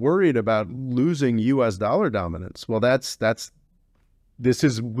 People are worried about losing U.S. dollar dominance. Well, this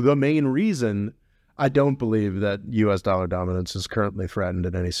is the main reason I don't believe that U.S. dollar dominance is currently threatened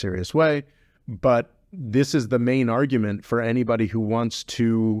in any serious way. But this is the main argument for anybody who wants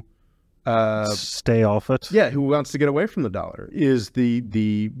to stay off it. Yeah, who wants to get away from the dollar, is the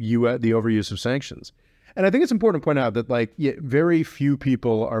overuse of sanctions. And I think it's important to point out that very few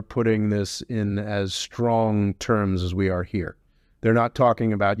people are putting this in as strong terms as we are here. They're not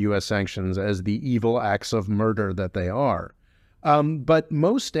talking about U.S. sanctions as the evil acts of murder that they are. But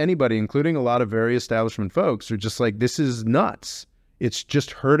most anybody, including a lot of very establishment folks, are just like, this is nuts. It's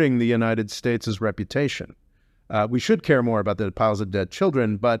just hurting the United States' reputation. We should care more about the piles of dead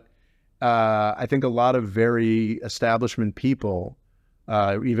children, but I think a lot of very establishment people,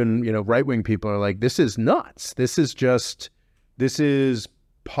 even right-wing people, are like, this is nuts. This is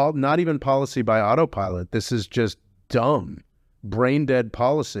not even policy by autopilot. This is just dumb, brain-dead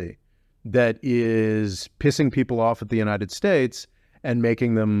policy that is pissing people off at the United States and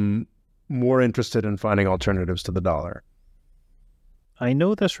making them more interested in finding alternatives to the dollar. I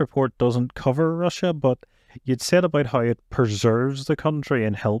know this report doesn't cover Russia, but you'd said about how it preserves the country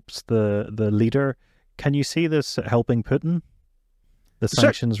and helps the leader. Can you see this helping Putin? The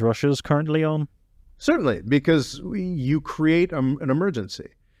sanctions Russia's currently on? Certainly, because you create an emergency.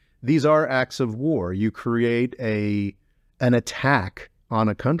 These are acts of war. You create an attack on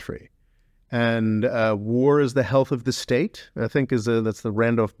a country. And war is the health of the state, I think that's the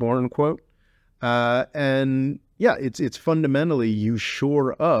Randolph Bourne quote. And yeah, it's fundamentally, you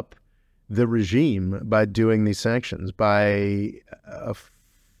shore up the regime by doing these sanctions, by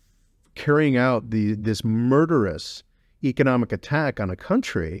carrying out this murderous economic attack on a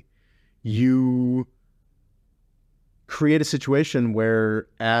country. You create a situation where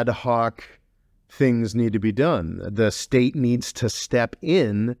ad hoc things need to be done. The state needs to step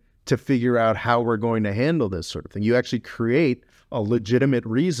in to figure out how we're going to handle this sort of thing. You actually create a legitimate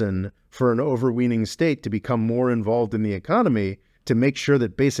reason for an overweening state to become more involved in the economy to make sure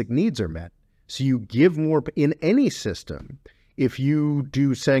that basic needs are met. So you give more in any system. If you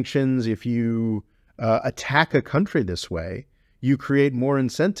do sanctions, if you attack a country this way, you create more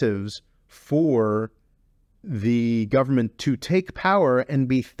incentives for the government to take power and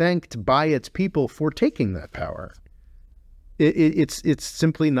be thanked by its people for taking that power. It's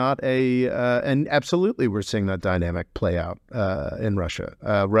simply not and absolutely we're seeing that dynamic play out in Russia.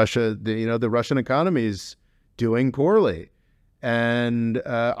 The Russian economy is doing poorly, and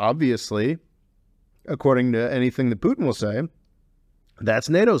obviously, according to anything that Putin will say, that's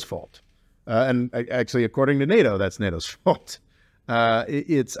NATO's fault. And actually, according to NATO, that's NATO's fault. I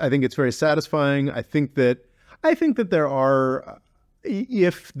think it's very satisfying. I think that there are.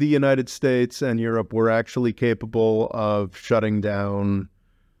 If the United States and Europe were actually capable of shutting down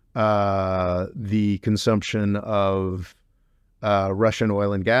the consumption of Russian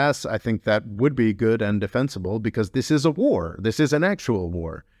oil and gas, I think that would be good and defensible, because this is a war. This is an actual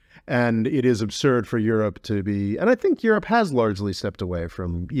war. And it is absurd for Europe to be, and I think Europe has largely stepped away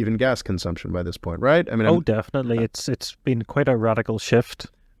from even gas consumption by this point, right? I mean, definitely. It's been quite a radical shift.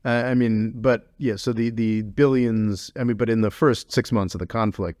 I mean, but yeah, so the billions, I mean, but in the first 6 months of the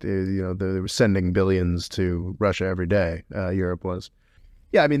conflict, they were sending billions to Russia every day, Europe was.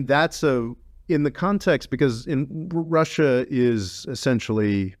 Yeah, I mean, in the context, because Russia is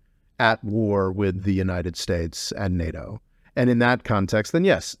essentially at war with the United States and NATO. And in that context, then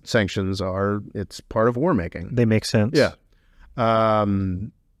yes, sanctions it's part of war making. They make sense. Yeah.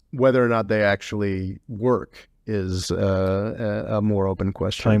 Whether or not they actually work is a more open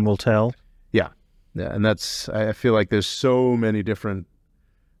question. Time will tell. Yeah. And I feel like there's so many different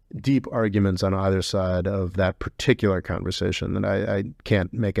deep arguments on either side of that particular conversation that I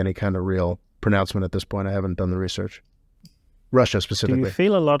can't make any kind of real pronouncement at this point. I haven't done the research. Russia specifically. Do you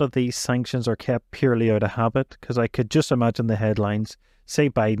feel a lot of these sanctions are kept purely out of habit? Because I could just imagine the headlines. Say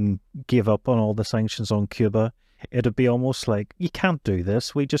Biden gave up on all the sanctions on Cuba. It'd be almost like, you can't do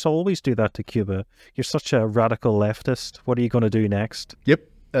this. We just always do that to Cuba. You're such a radical leftist. What are you going to do next? Yep,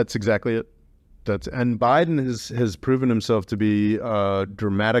 that's exactly it. And Biden has proven himself to be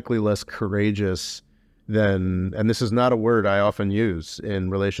dramatically less courageous than, and this is not a word I often use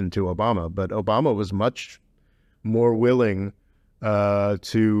in relation to Obama, but Obama was much more willing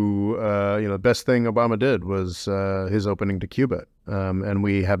the best thing Obama did was his opening to Cuba. And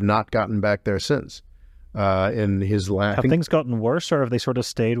we have not gotten back there since. In his last, have things gotten worse, or have they sort of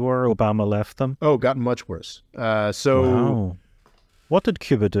stayed where Obama left them? Oh, gotten much worse. Wow. What did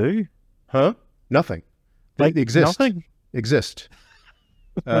Cuba do? Huh? Nothing. Like they exist. Nothing? Exist.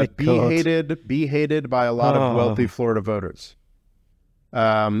 Be hated by a lot of wealthy Florida voters.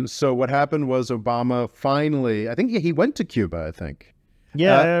 So what happened was Obama finally, I think he went to Cuba, I think.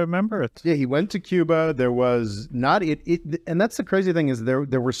 Yeah, I remember it. Yeah, he went to Cuba. There was not and that's the crazy thing is there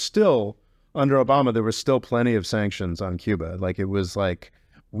were still, under Obama, there was still plenty of sanctions on Cuba. Like, it was like,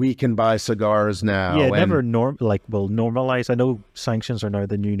 we can buy cigars now. Yeah, never normalize. I know sanctions are now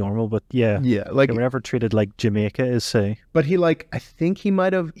the new normal, but yeah, like they were never treated like Jamaica is, say. But I think he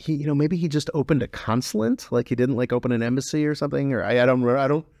might have, maybe he just opened a consulate, like he didn't like open an embassy or something, or I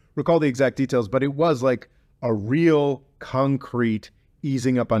don't recall the exact details, but it was like a real concrete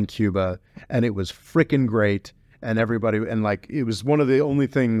easing up on Cuba, and it was freaking great. And everybody, and like, it was one of the only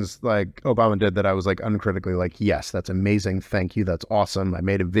things like Obama did that I was like uncritically like, yes, that's amazing. Thank you. That's awesome. I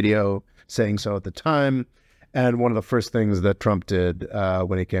made a video saying so at the time. And one of the first things that Trump did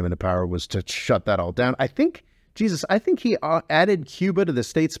when he came into power was to shut that all down. I think he added Cuba to the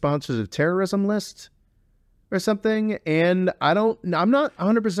state sponsors of terrorism list or something. And I'm not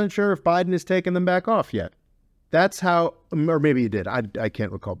 100% sure if Biden has taken them back off yet. That's how, or maybe he did. I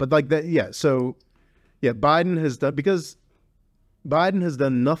can't recall. But like that, yeah. So, yeah, Biden has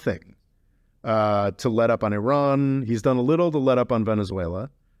done nothing to let up on Iran. He's done a little to let up on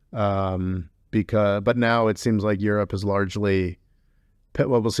Venezuela, but now it seems like Europe is largely.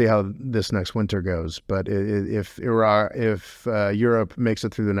 Well, we'll see how this next winter goes. But if Europe makes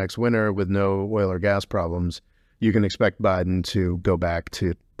it through the next winter with no oil or gas problems, you can expect Biden to go back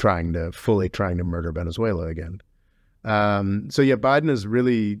to trying to murder Venezuela again. So yeah, Biden is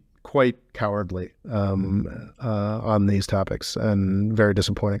really quite cowardly on these topics, and very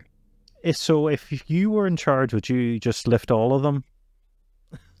disappointing. So if you were in charge, would you just lift all of them?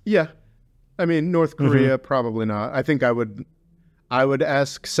 Yeah. I mean, North Korea, probably not. I think I would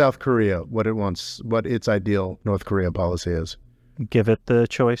ask South Korea what its ideal North Korea policy is. Give it the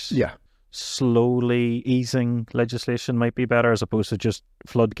choice? Yeah. Slowly easing legislation might be better as opposed to just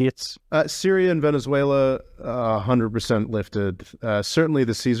floodgates? Syria and Venezuela, 100% lifted. Certainly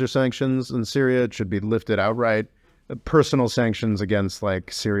the Caesar sanctions in Syria should be lifted outright. Personal sanctions against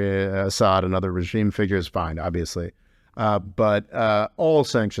like Syria, Assad, and other regime figures, fine, obviously. But all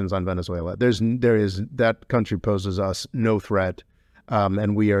sanctions on Venezuela, that country poses us no threat,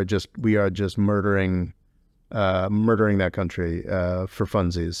 and we are just murdering that country for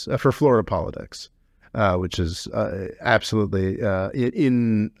funsies, for Florida politics, which is absolutely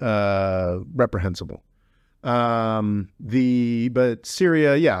reprehensible. But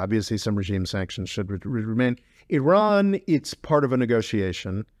Syria, yeah, obviously some regime sanctions should remain. Iran, it's part of a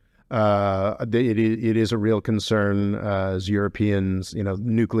negotiation. It is a real concern as Europeans,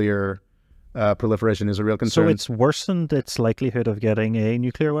 nuclear proliferation is a real concern. So it's worsened its likelihood of getting a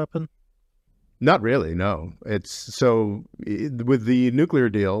nuclear weapon? Not really, no. With the nuclear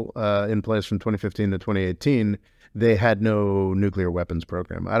deal in place from 2015 to 2018, they had no nuclear weapons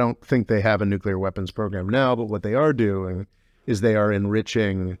program. I don't think they have a nuclear weapons program now, but what they are doing is they are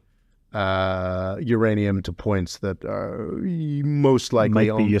enriching uranium to points that are most likely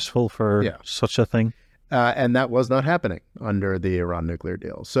might be useful for such a thing. And that was not happening under the Iran nuclear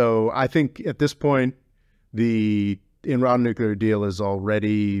deal. So I think at this point, the Iran nuclear deal is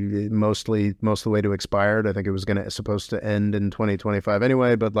already most of the way to expired. I think it was supposed to end in 2025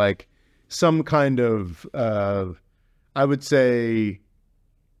 anyway, but like some kind of, I would say,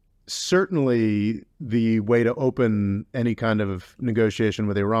 certainly the way to open any kind of negotiation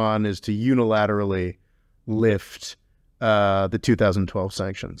with Iran is to unilaterally lift the 2012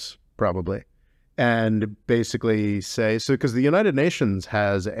 sanctions, probably. And basically say, so because the United Nations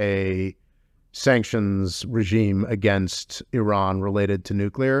has a sanctions regime against Iran related to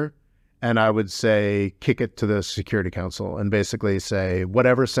nuclear, and I would say kick it to the Security Council and basically say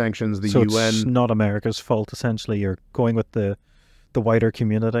whatever sanctions the UN... So it's not America's fault, essentially. You're going with the wider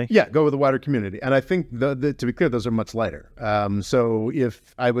community? Yeah, go with the wider community. And I think, to be clear, those are much lighter. So if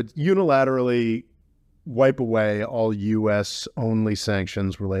I would unilaterally wipe away all U.S.-only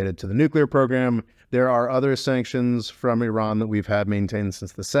sanctions related to the nuclear program, there are other sanctions from Iran that we've had maintained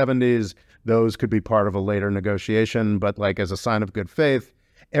since the 70s. Those could be part of a later negotiation, but like as a sign of good faith,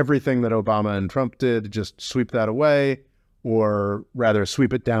 everything that Obama and Trump did, just sweep that away, or rather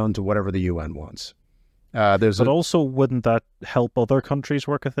sweep it down to whatever the UN wants. But also, wouldn't that help other countries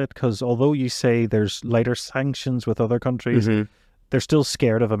work with it? Because although you say there's lighter sanctions with other countries, they're still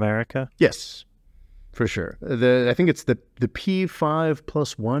scared of America. Yes, for sure. I think it's the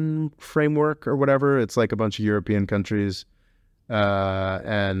P5+1 framework or whatever. It's like a bunch of European countries.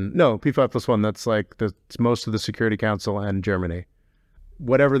 And no, P5+1, that's like it's most of the Security Council and Germany.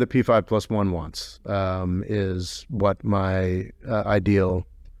 Whatever the P5+1 wants is what my ideal...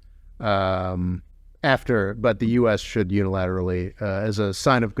 but the U.S. should unilaterally, as a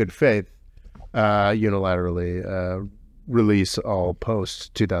sign of good faith, unilaterally release all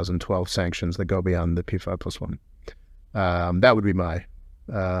post-2012 sanctions that go beyond the P5+1. That would be my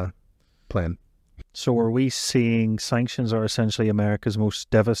plan. So are we seeing sanctions are essentially America's most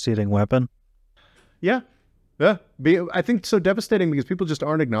devastating weapon? Yeah. I think so devastating because people just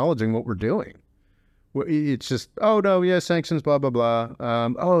aren't acknowledging what we're doing. It's just, oh, no, yeah, sanctions, blah, blah, blah.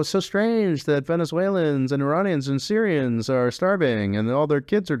 Oh, it's so strange that Venezuelans and Iranians and Syrians are starving and all their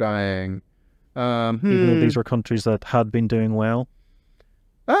kids are dying. Even though these were countries that had been doing well?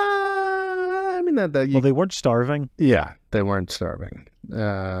 I mean, well, they weren't starving. Yeah, they weren't starving.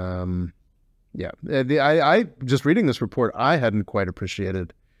 I just reading this report, I hadn't quite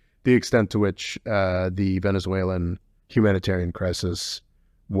appreciated the extent to which the Venezuelan humanitarian crisis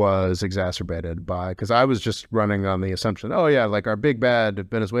was exacerbated by, because I was just running on the assumption, oh yeah, like our big bad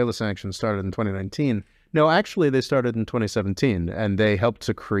Venezuela sanctions started in 2019. No, actually they started in 2017, and they helped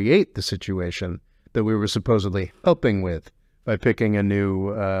to create the situation that we were supposedly helping with by picking a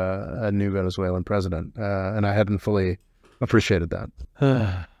new Venezuelan president, and I hadn't fully appreciated that.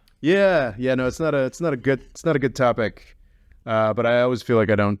 No, it's not a good topic, but I always feel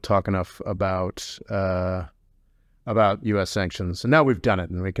like I don't talk enough about U.S. sanctions, and now we've done it,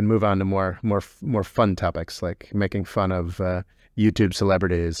 and we can move on to more fun topics like making fun of YouTube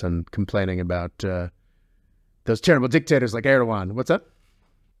celebrities and complaining about those terrible dictators like Erdogan. What's up?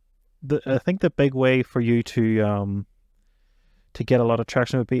 I think the big way for you to get a lot of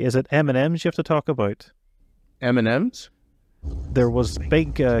traction would be, is it M&Ms you have to talk about? M&Ms? There was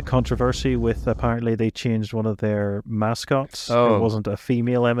big controversy with, apparently they changed one of their mascots. Oh. It wasn't a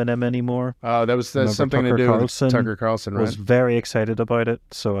female M&M anymore. Oh, that's something to do with Tucker Carlson, right? Was very excited about it,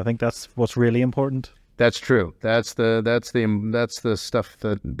 so I think that's what's really important. That's true. That's the stuff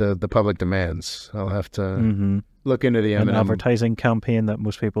that the public demands. I'll have to look into the M&M. An advertising campaign that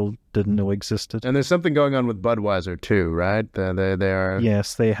most people didn't know existed. And there's something going on with Budweiser too, right? They are.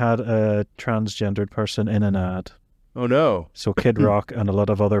 Yes, they had a transgendered person in an ad. Oh no! So Kid Rock and a lot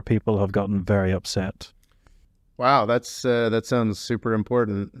of other people have gotten very upset. Wow, that sounds super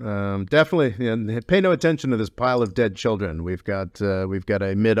important. Definitely, pay no attention to this pile of dead children. We've got a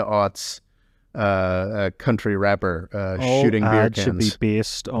mid-aughts country rapper shooting beer cans. Should be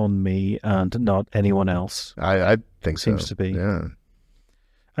based on me and not anyone else. I think so. Seems to be. Yeah.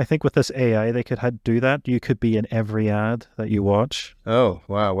 I think with this AI, they could do that. You could be in every ad that you watch. Oh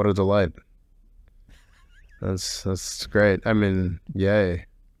wow! What a delight. That's great. I mean, yay.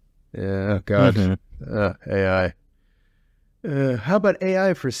 Yeah, God. AI. How about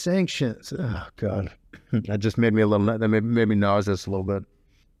AI for sanctions? Oh, God. That just made me made me nauseous a little bit.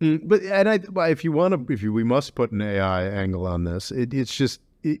 We must put an AI angle on this.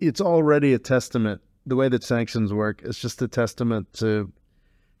 It's already a testament. The way that sanctions work, it's just a testament to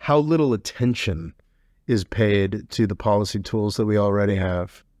how little attention is paid to the policy tools that we already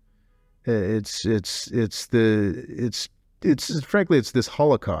have. It's frankly, it's this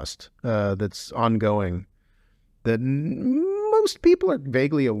Holocaust that's ongoing that most people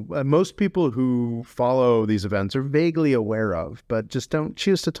are most people who follow these events are vaguely aware of, but just don't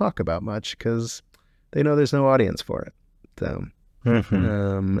choose to talk about much because they know there's no audience for it. So,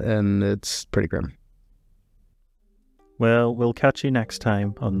 and it's pretty grim. Well, we'll catch you next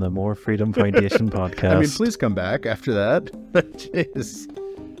time on the More Freedom Foundation podcast. I mean, please come back after that. Jeez.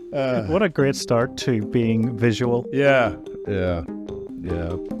 What a great start to being visual. Yeah.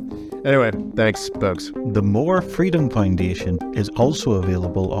 Anyway, thanks, folks. The More Freedom Foundation is also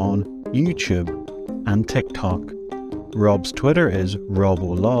available on YouTube and TikTok. Rob's Twitter is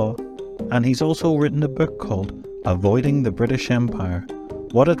RobOLaw, and he's also written a book called Avoiding the British Empire,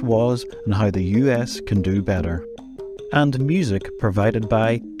 What It Was and How the US Can Do Better. And music provided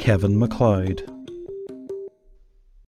by Kevin MacLeod.